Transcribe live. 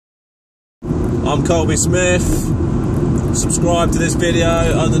I'm Colby Smith. Subscribe to this video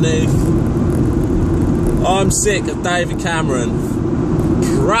underneath. I'm sick of David Cameron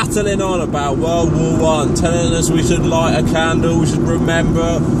prattling on about World War I, telling us we should light a candle, we should remember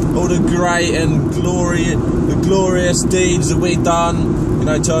all the great and glorious deeds that we've done, you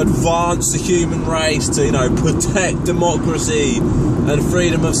know, to advance the human race, to, you know, protect democracy and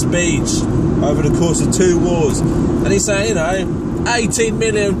freedom of speech over the course of 2 wars. And he's saying, you know, 18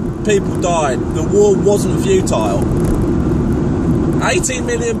 million people died. The war wasn't futile. 18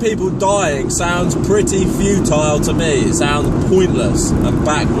 million people dying sounds pretty futile to me. It sounds pointless and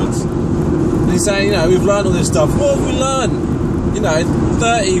backwards. And he's saying, you know, we've learned all this stuff. What have we learned? You know,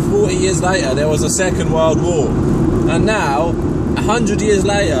 30, 40 years later, there was a Second World War. And now, 100 years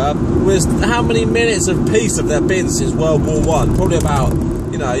later, how many minutes of peace have there been since World War I? Probably about,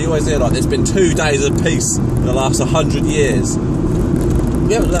 you know, you always hear like there's been 2 days of peace in the last 100 years.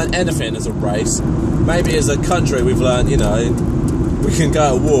 We haven't learned anything as a race. Maybe as a country we've learned, you know, we can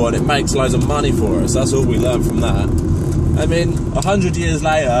go to war and it makes loads of money for us. That's all we learn from that. I mean, 100 years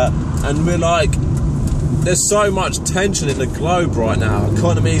later, and we're like, there's so much tension in the globe right now.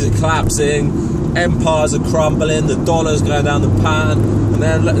 Economies are collapsing, empires are crumbling, the dollar's going down the pan, and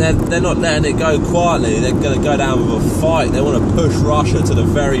they're not letting it go quietly. They're going to go down with a fight. They want to push Russia to the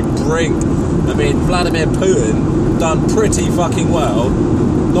very brink. I mean, Vladimir Putin done pretty fucking well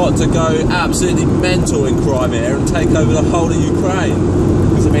not to go absolutely mental in Crimea and take over the whole of Ukraine.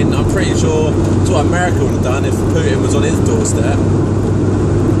 Because, I mean, I'm pretty sure that's what America would have done if Putin was on his doorstep.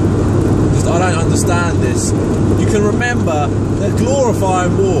 Just, I don't understand this. You can remember, they're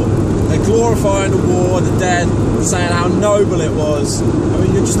glorifying war. They're glorifying the war and the dead, saying how noble it was. I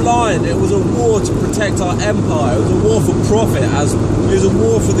mean, you're just lying. It was a war to protect our empire. It was a war for profit. It was a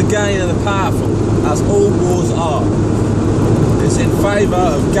war for the gain of the powerful, as all wars are. It's in favour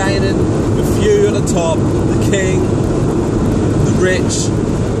of gaining the few at the top, the king, the rich.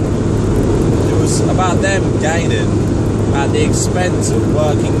 It was about them gaining at the expense of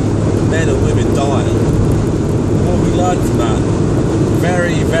working men and women dying. What have we learned from that?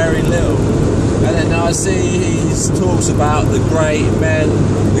 Very, very little. And then now I see he talks about the great men,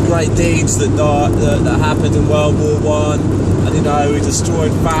 the great deeds that happened in World War I, and, you know, we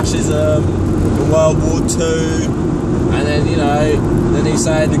destroyed fascism in World War II. And then, you know, then he's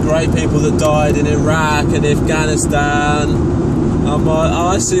saying the great people that died in Iraq and Afghanistan. I'm like, oh,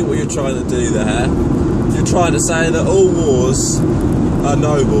 I see what you're trying to do there. You're trying to say that all wars are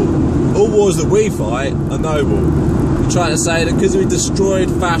noble. All wars that we fight are noble. You're trying to say that because we destroyed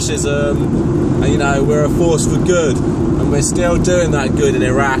fascism, and, you know, we're a force for good, and we're still doing that good in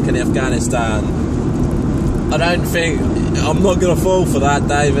Iraq and Afghanistan. I don't think, I'm not going to fall for that,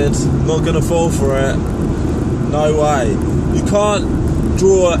 David. I'm not going to fall for it. No way. You can't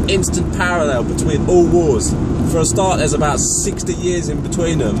draw an instant parallel between all wars. For a start, there's about 60 years in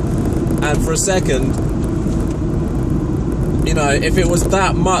between them. And for a second, you know, if it was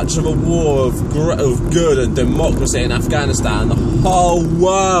that much of a war of good and democracy in Afghanistan, the whole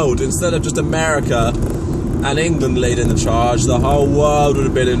world, instead of just America and England leading the charge, the whole world would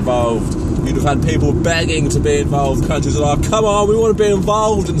have been involved. You'd have had people begging to be involved. Countries are like, come on, we want to be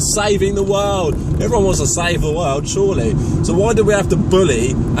involved in saving the world. Everyone wants to save the world, surely. So why do we have to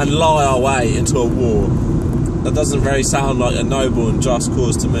bully and lie our way into a war? That doesn't very sound like a noble and just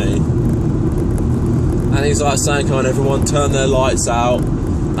cause to me. And he's like saying, come on, everyone turn their lights out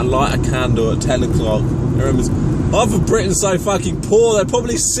and light a candle at 10 o'clock. Half of Britain's so fucking poor, they're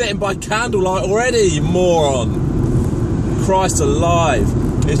probably sitting by candlelight already, you moron. Christ alive.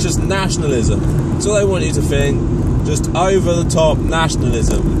 It's just nationalism. That's all they want you to think. Just over-the-top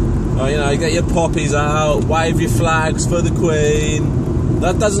nationalism. You know, get your poppies out, wave your flags for the Queen.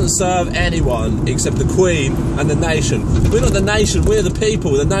 That doesn't serve anyone except the Queen and the nation. We're not the nation, we're the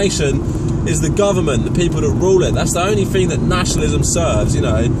people. The nation is the government, the people that rule it. That's the only thing that nationalism serves, you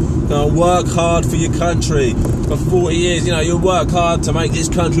know. You know, work hard for your country. For 40 years, you know, you'll work hard to make this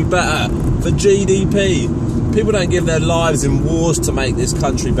country better. For GDP. People don't give their lives in wars to make this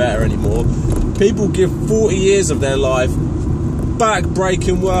country better anymore. People give 40 years of their life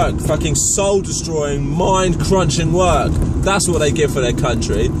back-breaking work, fucking soul-destroying, mind-crunching work. That's what they give for their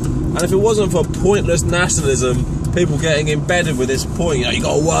country. And if it wasn't for pointless nationalism, people getting embedded with this point, you know, you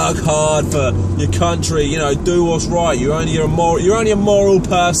got to work hard for your country, you know, do what's right. You're only a moral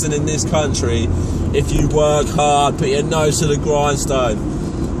person in this country if you work hard, put your nose to the grindstone.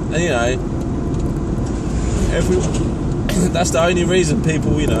 And, you know, that's the only reason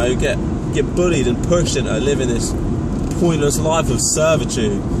people, you know, get bullied and pushed into living this pointless life of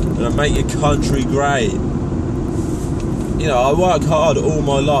servitude and make your country great. You know, I work hard all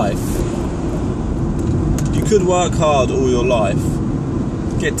my life could work hard all your life,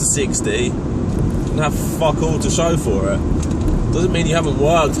 get to 60, and have fuck all to show for it. Doesn't mean you haven't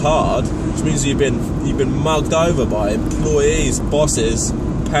worked hard, which means you've been mugged over by employees, bosses,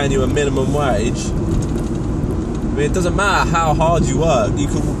 paying you a minimum wage. I mean, it doesn't matter how hard you work. You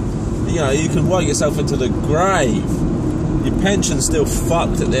can work yourself into the grave. Your pension's still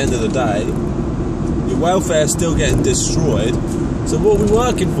fucked at the end of the day. Your welfare's still getting destroyed. So what are we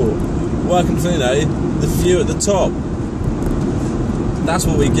working for? Working for, the few at the top. That's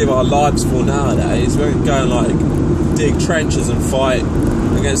what we give our lives for nowadays. We're going like dig trenches and fight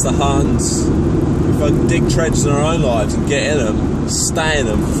against the Huns. If I can dig trenches in our own lives and get in them, stay in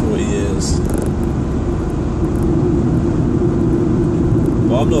them for 40 years.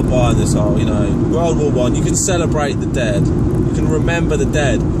 But I'm not buying this whole, World War I, you can celebrate the dead. You can remember the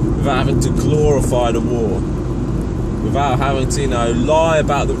dead without having to glorify the war. Without having to, lie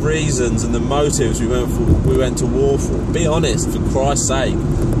about the reasons and the motives we went to war for. Be honest, for Christ's sake.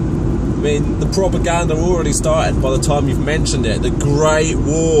 I mean, the propaganda already started by the time you've mentioned it. The Great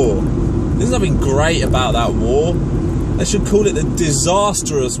War. There's nothing great about that war. They should call it the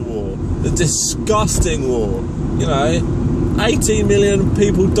disastrous war. The disgusting war. 18 million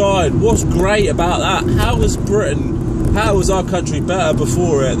people died. What's great about that? How was our country better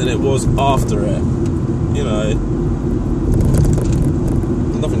before it than it was after it?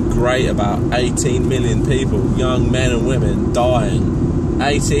 There's nothing great about 18 million people, young men and women, dying.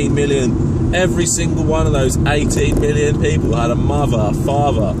 18 million. Every single one of those 18 million people had a mother, a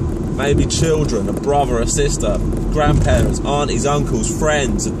father, maybe children, a brother, a sister, grandparents, aunties, uncles,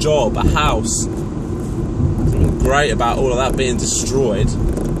 friends, a job, a house. Something great about all of that being destroyed.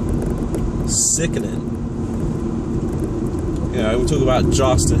 Sickening. We talk about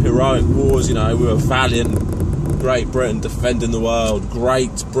just and heroic wars, we were valiant. Great Britain defending the world.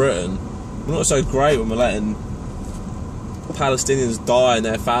 Great Britain. We're not so great when we're letting Palestinians die in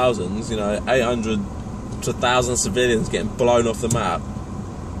their thousands, 800 to 1,000 civilians getting blown off the map.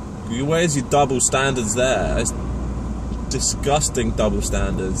 Where's your double standards there? It's disgusting double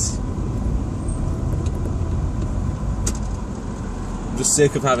standards. I'm just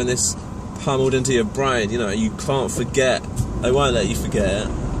sick of having this pummeled into your brain, you can't forget. They won't let you forget it.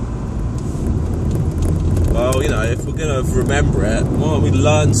 Well, if we're going to remember it, why don't we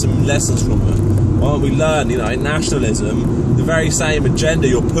learn some lessons from it? Why don't we learn, nationalism, the very same agenda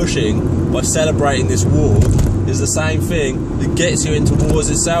you're pushing by celebrating this war is the same thing that gets you into wars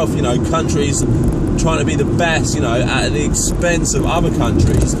itself. Countries trying to be the best, at the expense of other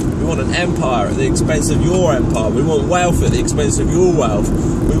countries. We want an empire at the expense of your empire. We want wealth at the expense of your wealth.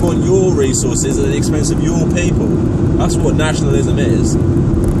 We want your resources at the expense of your people. That's what nationalism is.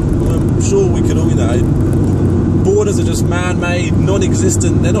 I'm sure we could all, borders are just man-made,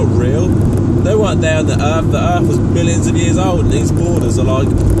 non-existent, they're not real. They weren't there on the earth was millions of years old, and these borders are like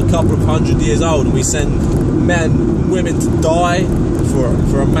a couple of 100 years old, and we send men and women to die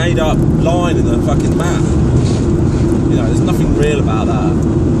for a made-up line in the fucking map. There's nothing real about that.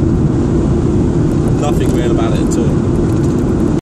 Nothing real about it at all.